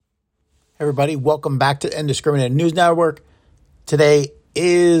Everybody, welcome back to Indiscriminate News Network. Today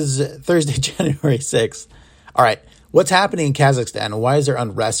is Thursday, January 6th. All right, what's happening in Kazakhstan and why is there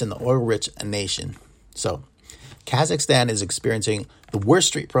unrest in the oil-rich nation? So, Kazakhstan is experiencing the worst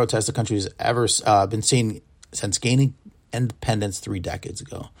street protests the country has ever been seeing since gaining independence 3 decades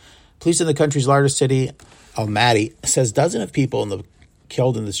ago. Police in the country's largest city, Almaty, says dozens of people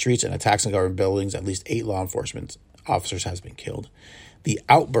killed in the streets and attacks on government buildings. At least 8 law enforcement officers has been killed. The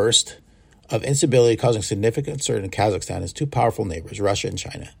outburst of instability causing significant concern in Kazakhstan is 2 powerful neighbors, Russia and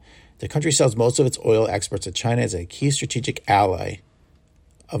China. The country sells most of its oil exports to China as a key strategic ally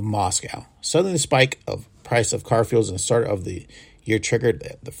of Moscow. Suddenly, the spike of price of car fuels in the start of the year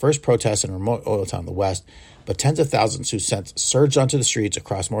triggered the first protests in a remote oil town in the west, but tens of thousands who since surged onto the streets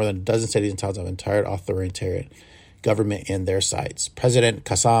across more than a dozen cities and towns of entire authoritarian government in their sights. President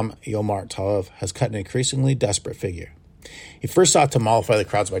Kassam-Jomart Tokayev has cut an increasingly desperate figure. He first sought to mollify the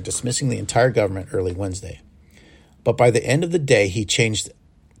crowds by dismissing the entire government early Wednesday. But by the end of the day, he changed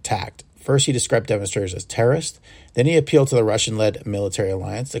tact. First, he described demonstrators as terrorists. Then he appealed to the Russian-led military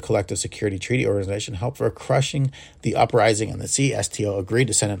alliance, the Collective Security Treaty Organization, helped for crushing the uprising, and the CSTO agreed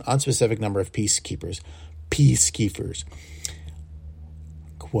to send an unspecific number of peacekeepers,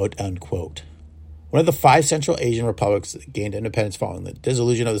 quote unquote. One of the 5 Central Asian republics that gained independence following the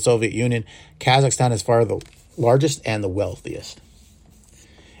dissolution of the Soviet Union, Kazakhstan is far the largest and the wealthiest.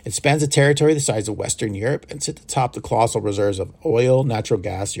 It spans a territory the size of Western Europe and sits atop the colossal reserves of oil, natural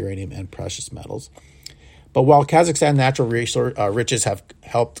gas, uranium, and precious metals. But while Kazakhstan's natural riches have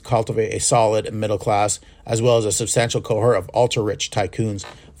helped cultivate a solid middle class, as well as a substantial cohort of ultra-rich tycoons,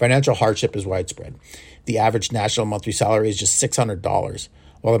 financial hardship is widespread. The average national monthly salary is just $600.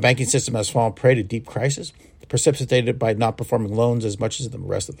 While the banking system has fallen prey to deep crisis, precipitated by not performing loans as much as the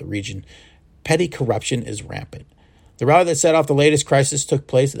rest of the region, petty corruption is rampant. The rally that set off the latest crisis took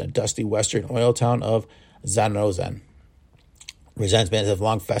place in the dusty western oil town of Zanozan. Resentments have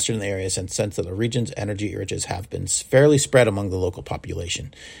long festered in the area since sense that the region's energy riches have been fairly spread among the local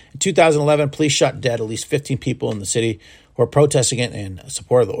population. In 2011, police shot dead at least 15 people in the city who were protesting it in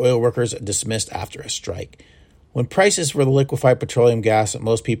support of the oil workers dismissed after a strike. When prices for the liquefied petroleum gas that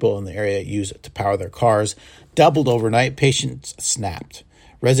most people in the area use to power their cars doubled overnight, patience snapped.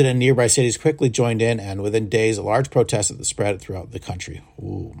 Residents in nearby cities quickly joined in, and within days, a large protest spread throughout the country.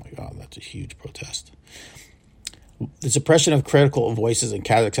 Oh my God, that's a huge protest. The suppression of critical voices in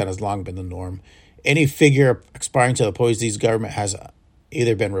Kazakhstan has long been the norm. Any figure aspiring to oppose these government has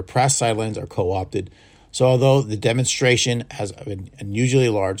either been repressed, sidelined, or co-opted. So although the demonstration has been unusually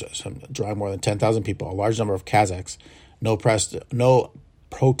large, drawing more than 10,000 people, a large number of Kazakhs, no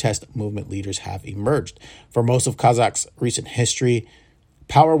protest movement leaders have emerged. For most of Kazakh's recent history,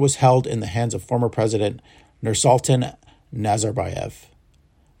 power was held in the hands of former President Nursultan Nazarbayev.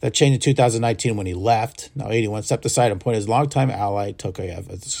 That changed in 2019 when he left. Now 81 stepped aside and appointed his longtime ally Tokayev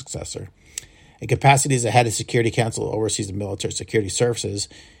as the successor. In capacity as the head of Security Council that oversees the military security services,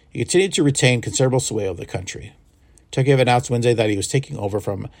 he continued to retain considerable sway over the country. Tokayev announced Wednesday that he was taking over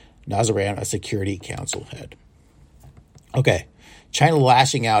from Nazarbayev as Security Council head. Okay, China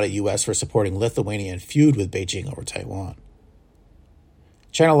lashing out at U.S. for supporting Lithuanian feud with Beijing over Taiwan.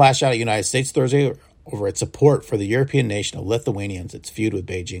 China lashed out at the United States Thursday over its support for the European nation of Lithuania and its feud with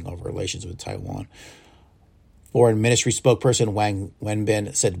Beijing over relations with Taiwan. Foreign Ministry spokesperson Wang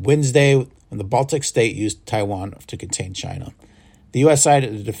Wenbin said Wednesday when the Baltic state used Taiwan to contain China. The U.S.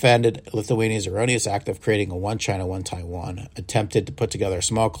 side defended Lithuania's erroneous act of creating a one China, one Taiwan, attempted to put together a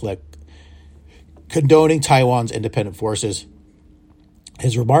small clique condoning Taiwan's independent forces.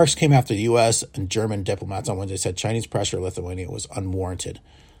 His remarks came after the U.S. and German diplomats on Wednesday said Chinese pressure on Lithuania was unwarranted.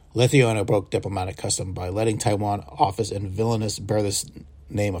 Lithuania broke diplomatic custom by letting Taiwan office in Vilnius bear the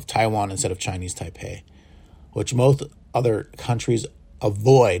name of Taiwan instead of Chinese Taipei, which most other countries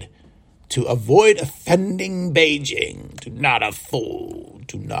avoid to avoid offending Beijing. Do not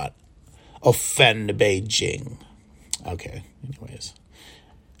offend Beijing. Okay, anyways.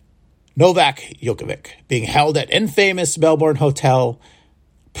 Novak Djokovic being held at infamous Melbourne hotel,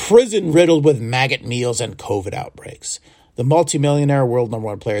 prison riddled with maggot meals and COVID outbreaks. The multimillionaire world number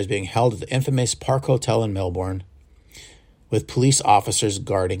 1 player is being held at the infamous Park Hotel in Melbourne, with police officers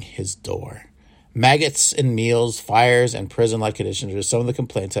guarding his door. Maggots in meals, fires, and prison-like conditions are some of the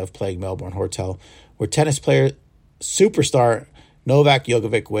complaints that have plagued Melbourne Hotel, where tennis player superstar Novak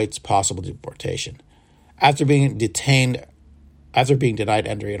Djokovic waits possible deportation. After being denied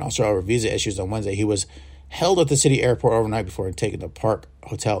entry in Australia over visa issues on Wednesday, he was held at the city airport overnight before taken to Park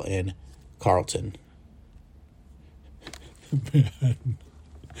Hotel in Carlton.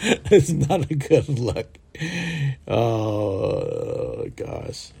 It's not a good look. Oh,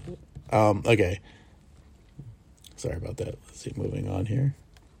 gosh. Okay. Sorry about that. Let's see. Moving on here.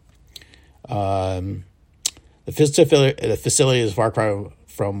 The facility is far cry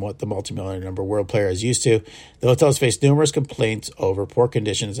from what the multi-million number world player is used to. The hotels face numerous complaints over poor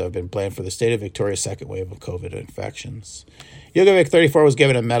conditions that have been blamed for the state of Victoria's second wave of COVID infections. Jokovic, 34, was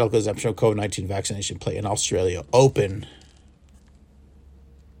given a medical exemption of COVID-19 vaccination play in Australia Open.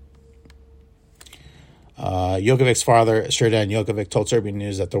 Jokovic's father, Sherdan Jokovic, told Serbian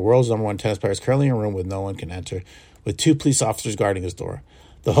News that the world's number one tennis player is currently in a room with no one can enter, with 2 police officers guarding his door.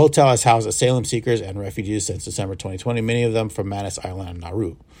 The hotel has housed asylum seekers and refugees since December 2020, many of them from Manus Island and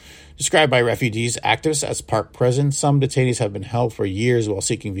Nauru. Described by refugees activists as park prisons, some detainees have been held for years while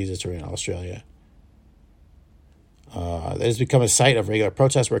seeking visas to remain in Australia. It has become a site of regular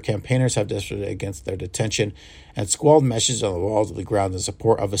protests where campaigners have demonstrated against their detention and scrawled messages on the walls of the grounds in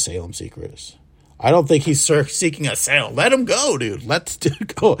support of asylum seekers. I don't think he's seeking asylum. Let him go, dude. Let the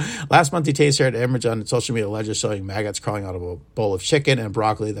dude go. Last month, detainees shared an image on social media allegedly showing maggots crawling out of a bowl of chicken and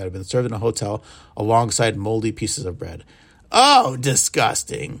broccoli that had been served in a hotel alongside moldy pieces of bread. Oh,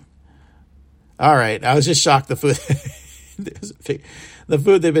 disgusting. All right. I was just shocked. The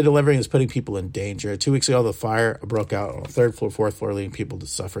food they've been delivering is putting people in danger. 2 weeks ago, the fire broke out on the 3rd floor, 4th floor, leading people to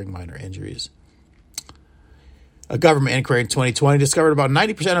suffering minor injuries. A government inquiry in 2020 discovered about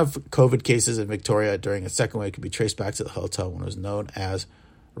 90% of COVID cases in Victoria during a second wave could be traced back to the hotel when it was known as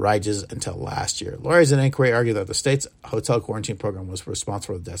Riges until last year. Lawyers in the inquiry argued that the state's hotel quarantine program was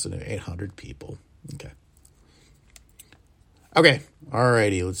responsible for the deaths of 800 people. Okay.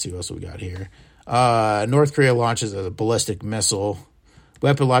 Alrighty. Let's see what else we got here. North Korea launches a ballistic missile.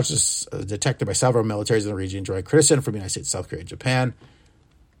 Weapon launches detected by several militaries in the region, drawing criticism from the United States, South Korea, and Japan.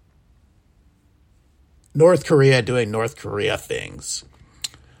 North Korea doing North Korea things.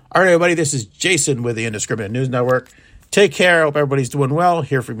 All right, everybody, this is Jason with the Indiscriminate News Network. Take care. I hope everybody's doing well.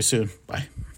 Hear from you soon. Bye.